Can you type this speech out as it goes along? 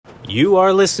You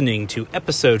are listening to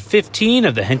episode 15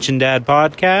 of the Henshin Dad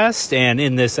podcast, and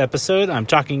in this episode, I'm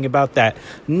talking about that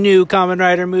new Kamen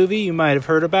Rider movie you might have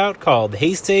heard about called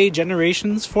Heisei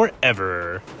Generations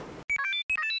Forever.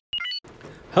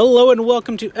 Hello and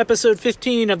welcome to episode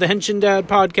 15 of the Henshin Dad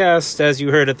podcast. As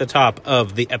you heard at the top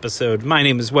of the episode, my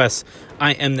name is Wes.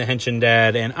 I am the Henshin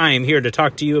Dad, and I am here to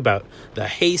talk to you about the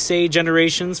Heisei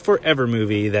Generations Forever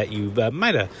movie that you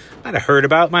might have heard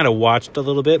about, might have watched a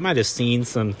little bit, might have seen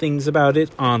some things about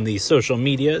it on the social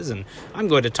medias. And I'm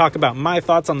going to talk about my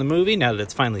thoughts on the movie now that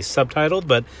it's finally subtitled,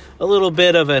 but a little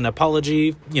bit of an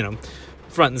apology,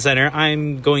 front and center.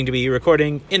 I'm going to be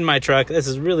recording in my truck. This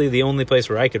is really the only place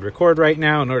where I could record right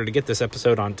now in order to get this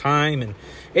episode on time, and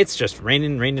it's just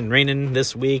raining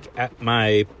this week at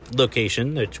my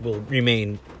location, which will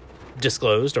remain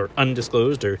disclosed or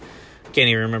undisclosed, or can't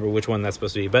even remember which one that's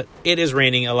supposed to be, but it is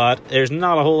raining a lot. There's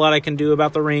not a whole lot I can do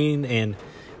about the rain, and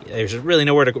there's really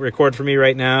nowhere to record for me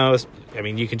right now. I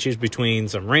mean, you can choose between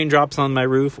some raindrops on my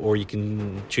roof, or you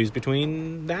can choose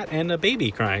between that and a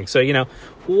baby crying. So,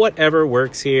 whatever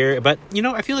works here. But,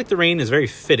 I feel like the rain is very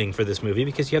fitting for this movie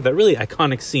because you have that really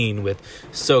iconic scene with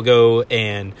Sogo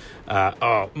and,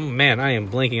 I am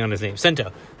blanking on his name,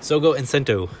 Sento. Sogo and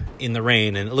Sento in the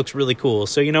rain, and it looks really cool.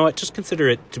 So, you know what? Just consider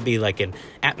it to be like an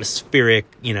atmospheric,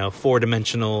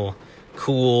 four-dimensional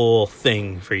cool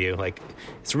thing for you. Like,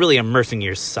 it's really immersing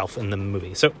yourself in the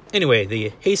movie. So anyway, the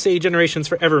Heisei Generations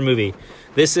Forever movie.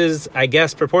 This is, I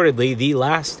guess, purportedly the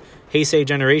last Heisei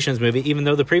Generations movie, even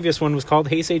though the previous one was called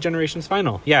Heisei Generations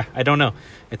Final. Yeah, I don't know.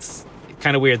 It's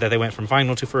kind of weird that they went from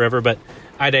Final to Forever, but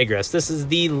I digress. This is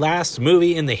the last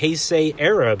movie in the Heisei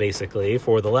era, basically,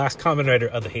 for the last Kamen Rider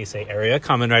of the Heisei era,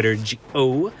 Kamen Rider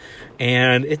G.O.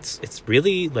 And it's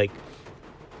really like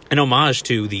an homage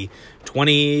to the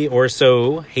 20 or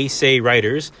so Heisei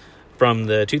writers from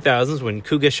the 2000s when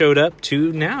Kuga showed up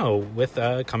to now with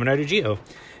Kamen Rider G.O.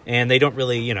 And they don't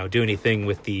really, do anything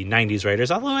with the 90s writers,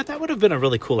 although that would have been a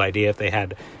really cool idea if they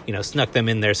had, snuck them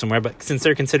in there somewhere. But since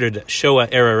they're considered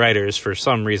Showa-era writers for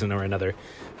some reason or another,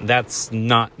 they're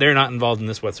not involved in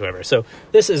this whatsoever. So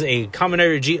this is a Kamen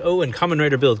Rider G.O. and Kamen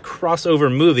Rider Build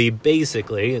crossover movie,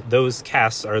 basically. Those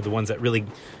casts are the ones that really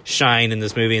shine in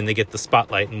this movie, and they get the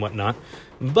spotlight and whatnot.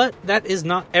 But that is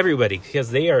not everybody,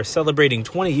 because they are celebrating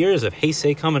 20 years of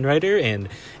Heisei Kamen Rider, and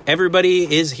everybody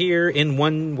is here in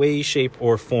one way, shape,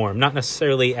 or form. Not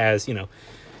necessarily as,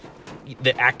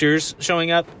 the actors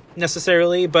showing up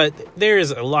necessarily, but there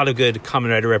is a lot of good Kamen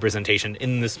Rider representation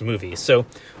in this movie. So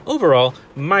overall,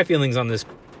 my feelings on this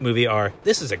movie are,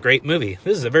 this is a great movie.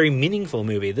 This is a very meaningful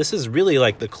movie. This is really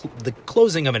like the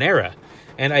closing of an era.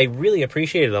 And I really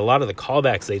appreciated a lot of the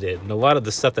callbacks they did and a lot of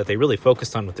the stuff that they really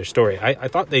focused on with their story. I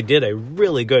thought they did a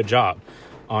really good job,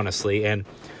 honestly. And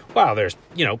wow, there's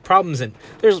problems in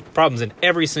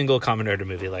every single Kamen Rider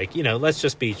movie. Like, let's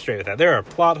just be straight with that. There are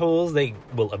plot holes. They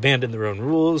will abandon their own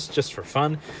rules just for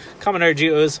fun. Kamen Rider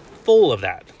G.O. is full of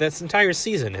that. This entire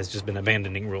season has just been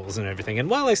abandoning rules and everything.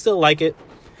 And while I still like it,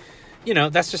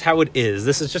 that's just how it is.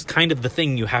 This is just kind of the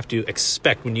thing you have to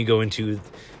expect when you go into,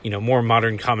 more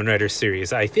modern Kamen Rider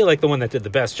series. I feel like the one that did the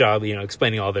best job,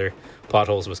 explaining all their plot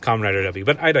holes was Kamen Rider W,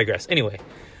 but I digress. Anyway,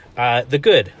 the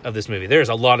good of this movie. There's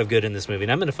a lot of good in this movie,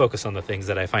 and I'm going to focus on the things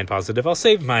that I find positive. I'll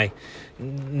save my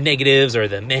negatives or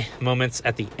the meh moments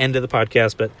at the end of the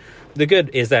podcast, but the good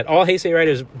is that all Heisei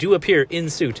Riders do appear in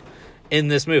suit in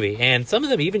this movie, and some of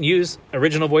them even use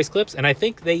original voice clips, and I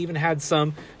think they even had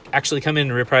some actually come in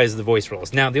and reprise the voice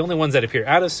roles. Now, the only ones that appear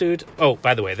out of suit... Oh,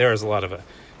 by the way, there is a lot of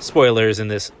spoilers in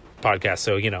this podcast,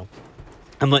 so,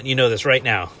 I'm letting you know this right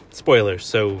now. Spoilers,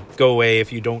 so go away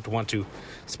if you don't want to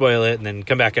spoil it, and then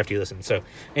come back after you listen. So,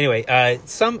 anyway,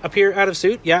 some appear out of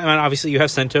suit. Yeah, and obviously you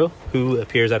have Sento, who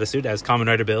appears out of suit as Kamen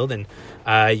Rider Build, and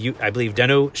I believe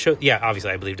Deno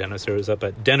I believe Deno shows up,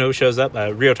 but Deno shows up,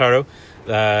 Ryotaro.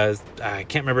 I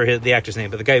can't remember the actor's name,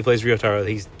 but the guy who plays Ryotaro,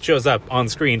 he shows up on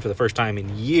screen for the first time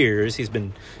in years. He's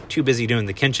been too busy doing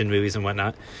the Kenshin movies and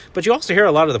whatnot. But you also hear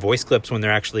a lot of the voice clips when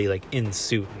they're actually, in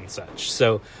suit and such.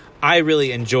 So I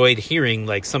really enjoyed hearing,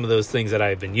 some of those things that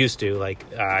I've been used to.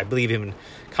 I believe in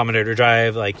Kamen Rider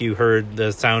Drive, you heard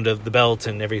the sound of the belt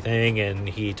and everything, and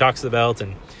he talks to the belt,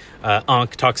 and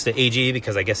Ankh talks to AG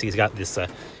because I guess he's got this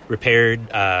repaired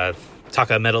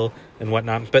Taka metal and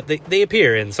whatnot. But they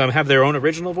appear, and some have their own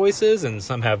original voices, and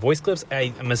some have voice clips.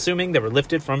 I'm assuming that were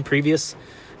lifted from previous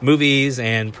movies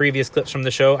and previous clips from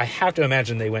the show. I have to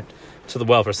imagine they went to the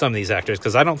well for some of these actors,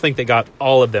 because I don't think they got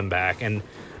all of them back. And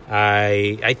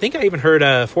I think I even heard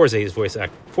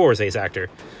Fourze's actor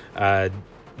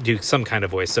do some kind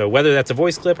of voice. So whether that's a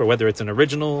voice clip or whether it's an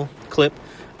original clip,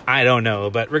 I don't know.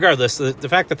 But regardless, the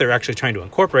fact that they're actually trying to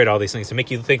incorporate all these things to make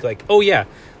you think like, oh yeah,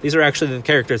 these are actually the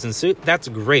characters in suit, that's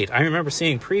great. I remember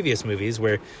seeing previous movies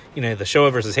where, the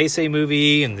Showa versus Heisei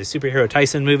movie and the Superhero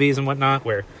Tyson movies and whatnot,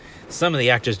 where some of the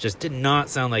actors just did not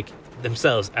sound like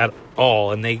themselves at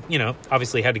all. And they,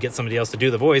 obviously had to get somebody else to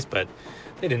do the voice, but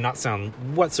they did not sound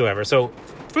whatsoever. So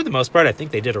for the most part, I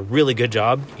think they did a really good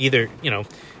job. Either,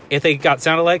 if they got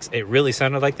sound alikes, it really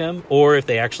sounded like them, or if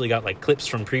they actually got like clips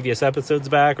from previous episodes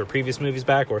back or previous movies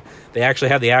back, or they actually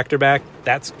had the actor back,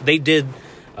 they did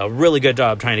a really good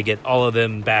job trying to get all of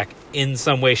them back in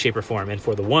some way, shape, or form. And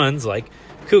for the ones like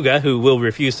Kuga, who will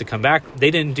refuse to come back,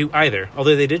 they didn't do either.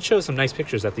 Although they did show some nice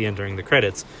pictures at the end during the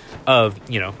credits of,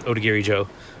 Odagiri Joe,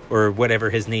 or whatever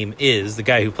his name is, the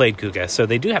guy who played Kuga. So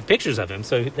they do have pictures of him,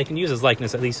 so they can use his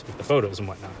likeness at least with the photos and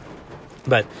whatnot.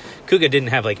 But Kuga didn't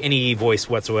have like any voice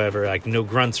whatsoever, like no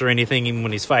grunts or anything, even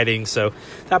when he's fighting. So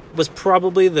that was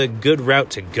probably the good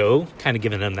route to go, kind of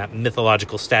giving him that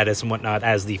mythological status and whatnot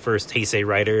as the first Heisei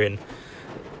writer and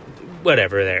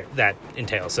whatever that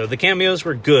entails. So the cameos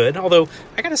were good, although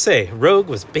I gotta say, Rogue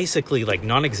was basically like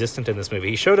non-existent in this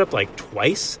movie. He showed up like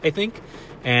twice, I think,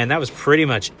 and that was pretty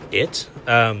much it.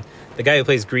 The guy who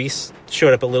plays Grease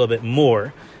showed up a little bit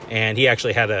more, and he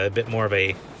actually had a bit more of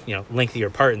a lengthier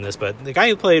part in this, but the guy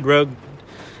who played Rogue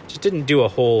just didn't do a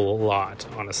whole lot,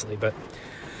 honestly. But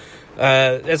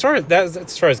as far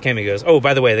as cameo goes, oh,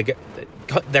 by the way,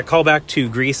 that callback to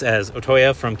Grease as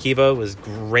Otoya from Kiva was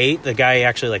great. The guy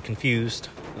actually like confused,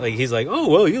 like he's like, oh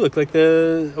well, you look like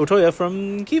the Otoya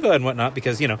from Kiva and whatnot,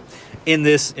 because in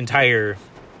this entire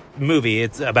movie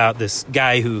it's about this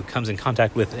guy who comes in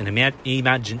contact with an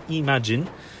imagine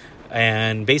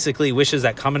and basically wishes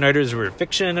that Kamen Riders were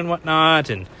fiction and whatnot.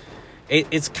 And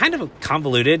it's kind of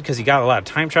convoluted because you got a lot of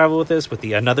time travel with this, with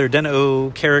the another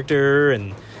Den-O character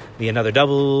and the another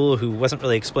double who wasn't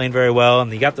really explained very well.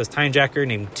 And you got this time jacker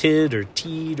named Tid or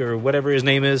Teed or whatever his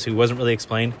name is, who wasn't really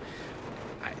explained.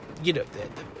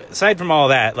 Aside from all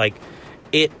that, like,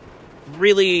 it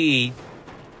really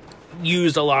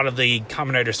used a lot of the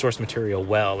Kamen Rider source material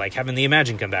well, like having the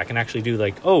Imagine come back and actually do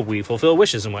like, oh, we fulfill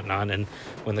wishes and whatnot, and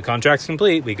when the contract's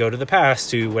complete, we go to the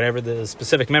past to whatever the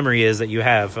specific memory is that you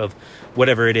have of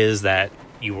whatever it is that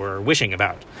you were wishing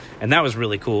about. And that was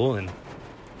really cool. And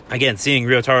again, seeing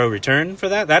Ryotaro return for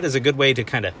that is a good way to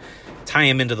kind of tie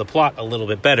him into the plot a little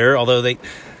bit better, although they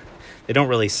don't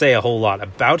really say a whole lot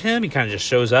about him. He kind of just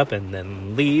shows up and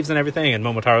then leaves and everything, and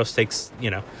Momotaro takes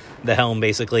the helm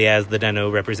basically as the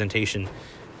Den-O representation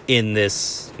in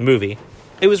this movie.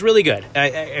 It was really good.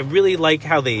 I really like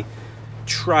how they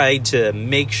tried to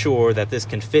make sure that this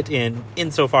can fit in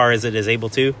insofar as it is able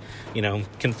to.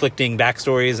 Conflicting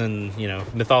backstories and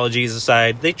mythologies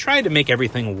aside, they tried to make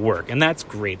everything work, and that's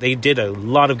great. They did a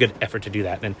lot of good effort to do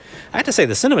that, and I have to say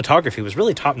the cinematography was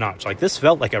really top notch. Like, this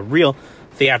felt like a real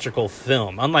theatrical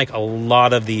film, unlike a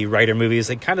lot of the Rider movies.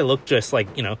 They kind of looked just like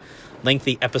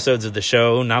lengthy episodes of the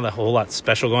show, not a whole lot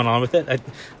special going on with it. A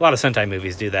lot of Sentai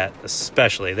movies do that,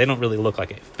 especially. They don't really look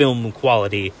like a film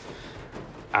quality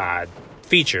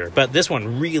feature, but this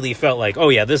one really felt like, oh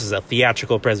yeah, this is a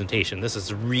theatrical presentation. This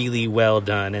is really well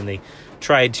done, and they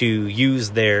tried to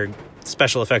use their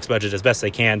special effects budget as best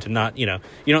they can to not, you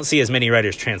don't see as many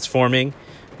writers transforming.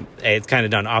 It's kind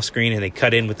of done off screen, and they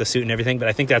cut in with the suit and everything, but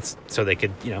I think that's so they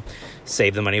could,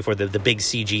 save the money for the big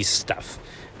CG stuff.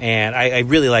 And I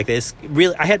really like this.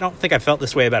 Really, I don't think I felt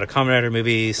this way about a Kamen Rider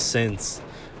movie since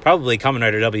probably Kamen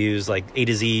Rider W's like A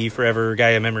to Z, Forever,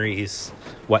 Gaia Memories,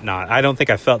 whatnot. I don't think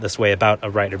I felt this way about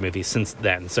a Rider movie since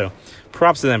then. So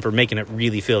props to them for making it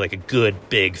really feel like a good,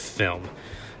 big film.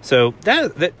 So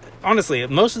that honestly,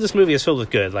 most of this movie is filled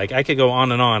with good. Like, I could go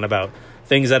on and on about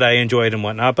things that I enjoyed and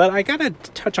whatnot, but I gotta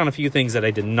touch on a few things that I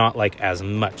did not like as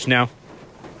much. Now,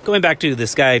 going back to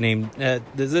this guy named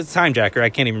the time jacker, I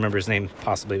can't even remember his name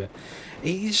possibly, but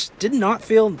he just did not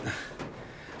feel.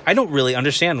 I don't really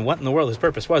understand what in the world his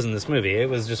purpose was in this movie. It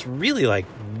was just really like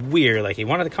weird. Like, he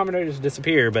wanted the Kamen Riders to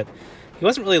disappear, but he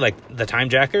wasn't really like the time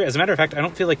jacker. As a matter of fact, I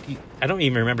don't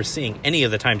even remember seeing any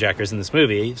of the time jackers in this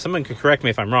movie. Someone could correct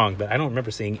me if I'm wrong, but I don't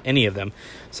remember seeing any of them.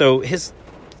 So his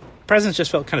presence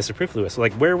just felt kind of superfluous.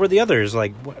 Like, where were the others?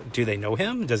 Like, do they know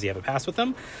him? Does he have a past with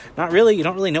them? Not really. You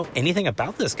don't really know anything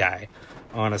about this guy,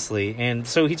 honestly. And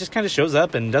so he just kind of shows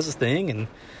up and does his thing, and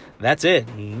that's it.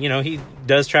 And, he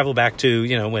does travel back to,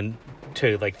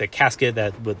 to like the casket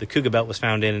that the Kuga belt was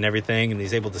found in and everything, and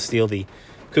he's able to steal the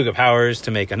Kuga powers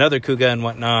to make another Kuga and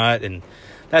whatnot, and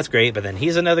that's great. But then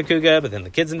he's another Kuga, but then the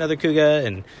kid's another Kuga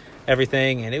and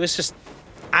everything, and it was just,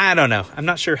 I don't know. I'm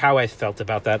not sure how I felt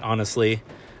about that, honestly.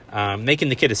 Making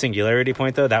the kid a singularity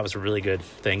point, though, that was a really good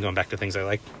thing, going back to things I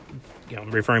like.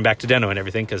 I'm referring back to Den-O and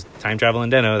everything, because time travel in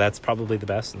Den-O, that's probably the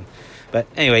best. But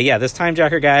anyway, yeah, this Time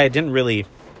Jacker guy didn't really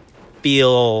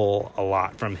feel a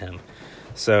lot from him.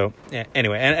 So yeah,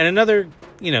 anyway, and another,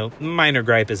 minor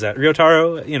gripe is that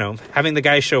Ryotaro, having the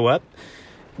guy show up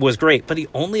was great, but he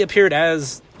only appeared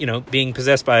as, being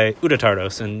possessed by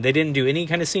Urataros, and they didn't do any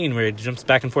kind of scene where it jumps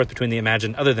back and forth between the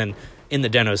Imagine other than in the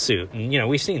Den-O suit. And,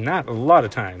 we've seen that a lot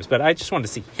of times, but I just wanted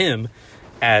to see him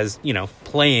as,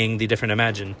 playing the different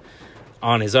Imagine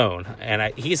on his own.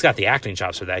 And he's got the acting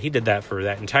chops for that. He did that for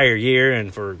that entire year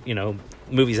and for,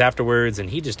 movies afterwards, and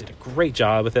he just did a great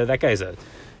job with it. That guy's a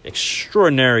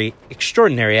extraordinary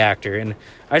actor, and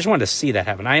I just wanted to see that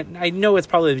happen. I know it's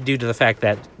probably due to the fact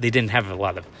that they didn't have a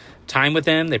lot of time with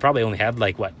him. They probably only had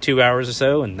 2 hours or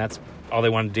so, and that's all they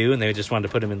wanted to do, and they just wanted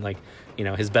to put him in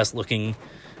his best looking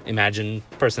Imagine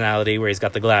personality, where he's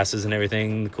got the glasses and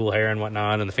everything, the cool hair and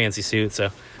whatnot, and the fancy suit.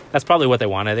 So that's probably what they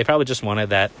wanted. They probably just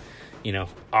wanted that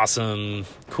awesome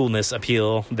coolness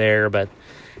appeal there, but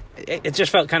it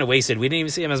just felt kind of wasted. We didn't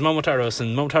even see him as Momotaros,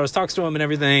 and Momotaros talks to him and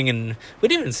everything, and we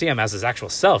didn't even see him as his actual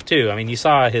self, too. I mean, you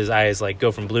saw his eyes,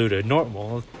 go from blue to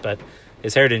normal, but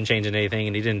his hair didn't change in anything,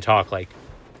 and he didn't talk,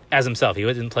 as himself. He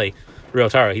didn't play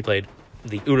Ryotaro. He played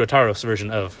the Urataros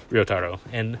version of Ryotaro,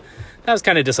 and that was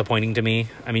kind of disappointing to me.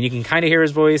 I mean, you can kind of hear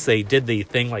his voice. They did the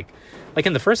thing, like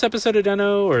in the first episode of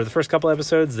Den-O, or the first couple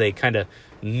episodes, they kind of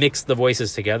mixed the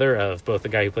voices together of both the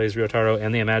guy who plays Ryotaro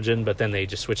and the Imagine, but then they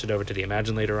just switched it over to the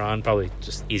Imagine later on, probably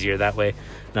just easier that way,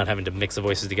 not having to mix the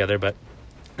voices together. But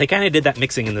they kind of did that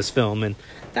mixing in this film, and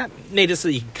that made it so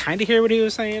you could kind of hear what he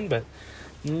was saying, but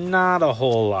not a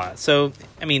whole lot. So,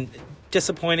 I mean,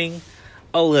 disappointing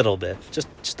a little bit,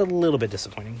 just a little bit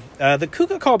disappointing. The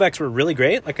Kuga callbacks were really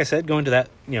great. Like I said, going to that,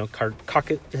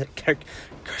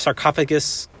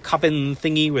 sarcophagus coffin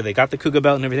thingy where they got the Kuga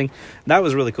belt and everything, that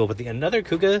was really cool. But the another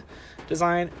Kuga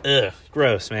design,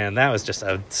 gross, man. That was just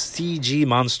a CG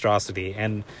monstrosity.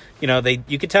 And,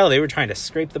 you could tell they were trying to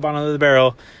scrape the bottom of the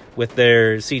barrel with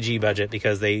their CG budget,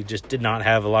 because they just did not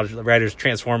have a lot of writers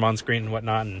transform on screen and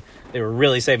whatnot, and they were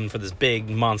really saving for this big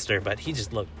monster, but he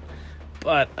just looked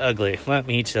but ugly. Let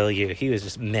me tell you, he was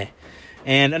just meh.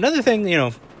 And another thing,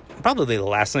 probably the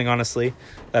last thing, honestly,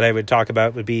 that I would talk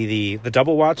about would be the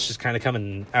double watch just kind of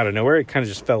coming out of nowhere. It kind of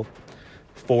just felt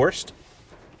forced,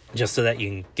 just so that you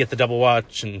can get the double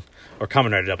watch, or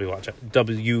Kamen Rider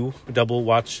double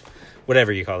watch,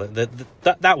 whatever you call it,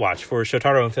 that watch for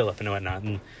Shotaro and Philip and whatnot.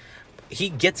 And he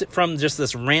gets it from just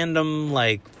this random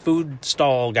food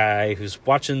stall guy who's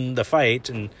watching the fight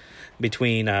and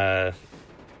between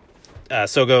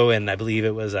Sogo and I believe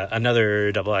it was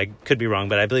another double. I could be wrong,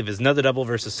 but I believe it's another double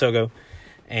versus Sogo.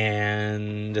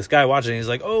 And this guy watching, he's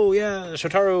like, "Oh yeah,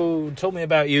 Shotaro told me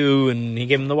about you," and he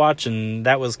gave him the watch, and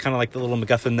that was kind of like the little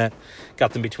MacGuffin that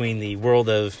got them between the world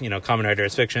of Kamen Rider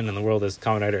as fiction and the world as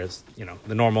Kamen Rider as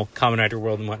the normal Kamen Rider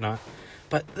world and whatnot.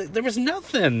 But there was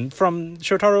nothing from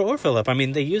Shotaro or Philip. I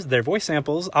mean, they used their voice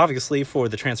samples obviously for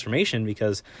the transformation,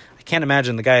 because I can't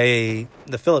imagine the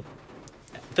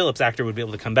Phillips actor would be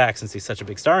able to come back since he's such a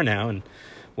big star now and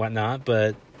whatnot.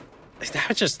 But that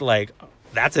was just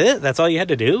that's it. That's all you had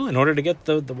to do in order to get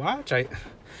the watch.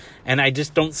 I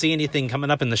just don't see anything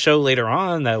coming up in the show later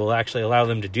on that will actually allow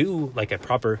them to do a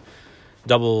proper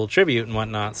double tribute and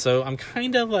whatnot. So I'm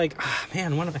kind of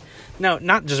man,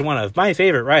 not just one of my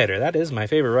favorite writer. That is my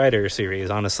favorite writer series,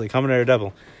 honestly, Kamen Rider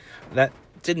Double. That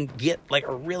didn't get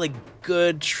a really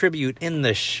good tribute in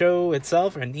the show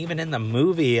itself, and even in the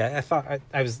movie. I thought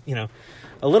I was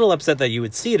a little upset that you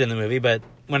would see it in the movie, but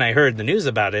when I heard the news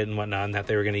about it and whatnot, and that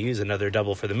they were going to use another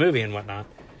double for the movie and whatnot,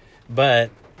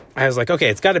 but I was like, okay,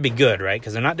 it's got to be good, right?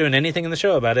 Because they're not doing anything in the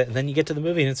show about it, and then you get to the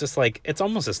movie and it's just it's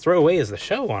almost as throwaway as the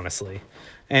show, honestly.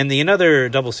 And the another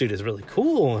double suit is really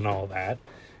cool and all that,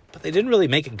 but they didn't really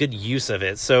make a good use of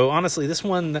it. So honestly, this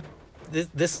Kamen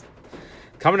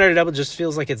Rider Double just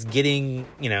feels like it's getting,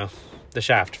 the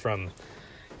shaft from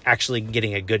actually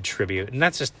getting a good tribute. And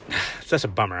that's just such a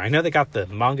bummer. I know they got the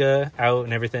manga out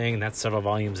and everything, and that's several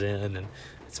volumes in, and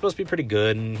it's supposed to be pretty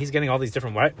good. And he's getting all these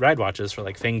different ride watches for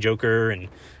Fang Joker and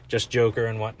Just Joker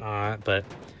and whatnot. But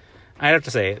I have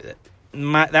to say,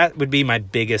 that would be my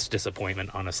biggest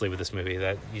disappointment, honestly, with this movie,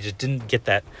 that you just didn't get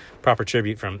that proper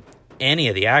tribute from any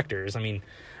of the actors. I mean,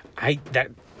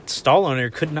 that stall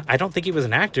owner I don't think he was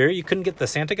an actor. You couldn't get the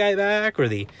Santa guy back, or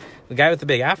the guy with the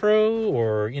big afro,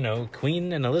 or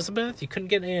Queen and Elizabeth. You couldn't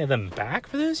get any of them back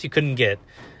for this. You couldn't get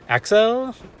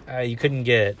Axel. You couldn't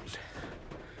get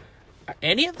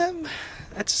any of them.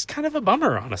 That's just kind of a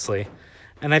bummer, honestly.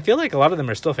 And I feel like a lot of them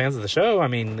are still fans of the show. I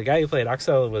mean, the guy who played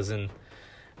Axel was in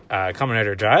Kamen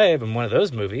Rider Drive in one of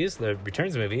those movies, the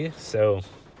Returns movie. So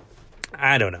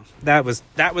I don't know. That was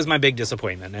my big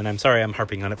disappointment, and I'm sorry I'm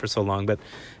harping on it for so long, but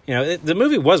the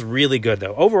movie was really good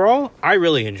though. Overall, I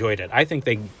really enjoyed it. I think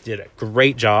they did a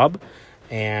great job,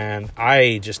 and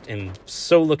I just am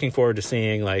so looking forward to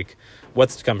seeing like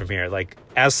what's to come from here. Like,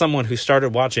 as someone who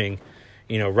started watching,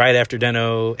 right after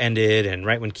Den-O ended and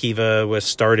right when Kiva was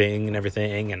starting and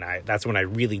everything, and that's when I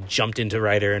really jumped into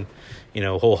Rider and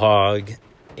Whole Hog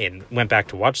and went back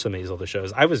to watch some of these older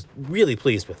shows. I was really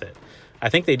pleased with it. I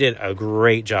think they did a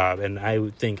great job, and I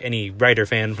would think any Rider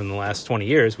fan from the last 20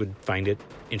 years would find it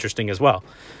interesting as well.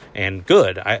 And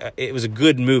good. It was a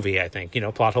good movie, I think.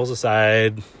 Plot holes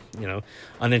aside,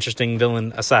 uninteresting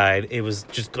villain aside, it was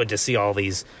just good to see all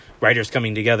these writers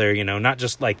coming together, not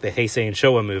just like the Heisei and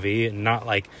Showa movie, and not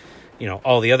like,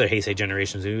 all the other Heisei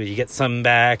generations movies. You get some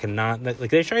back and not, like,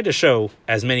 they tried to show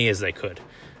as many as they could.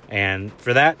 And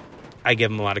for that, I give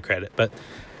them a lot of credit. But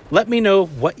let me know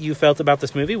what you felt about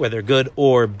this movie, whether good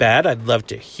or bad. I'd love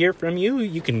to hear from you.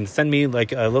 You can send me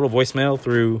like a little voicemail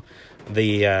through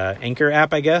the Anchor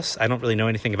app, I guess. I don't really know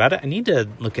anything about it. I need to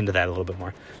look into that a little bit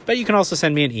more. But you can also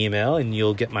send me an email, and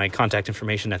you'll get my contact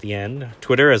information at the end.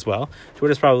 Twitter as well.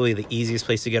 Twitter's probably the easiest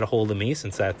place to get a hold of me,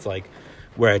 since that's like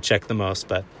where I check the most.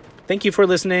 But thank you for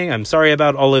listening. I'm sorry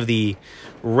about all of the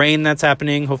rain that's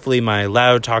happening. Hopefully my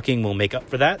loud talking will make up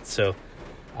for that. So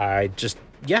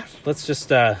let's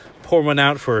just pour one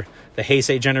out for the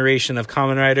Heisei generation of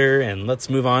Kamen Rider, and let's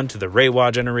move on to the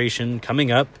Reiwa generation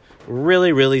coming up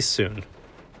really, really soon.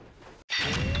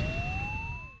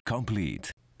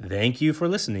 Complete. Thank you for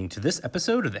listening to this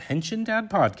episode of the Henshin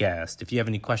Dad Podcast. If you have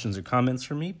any questions or comments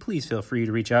for me, please feel free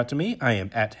to reach out to me. I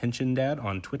am at Henshin Dad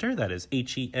on Twitter. That is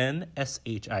HENSHINDAD.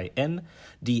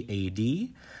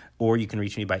 Or you can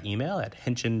reach me by email at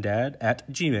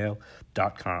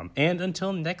henshindad@gmail.com. And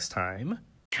until next time...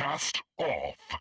 Cast off.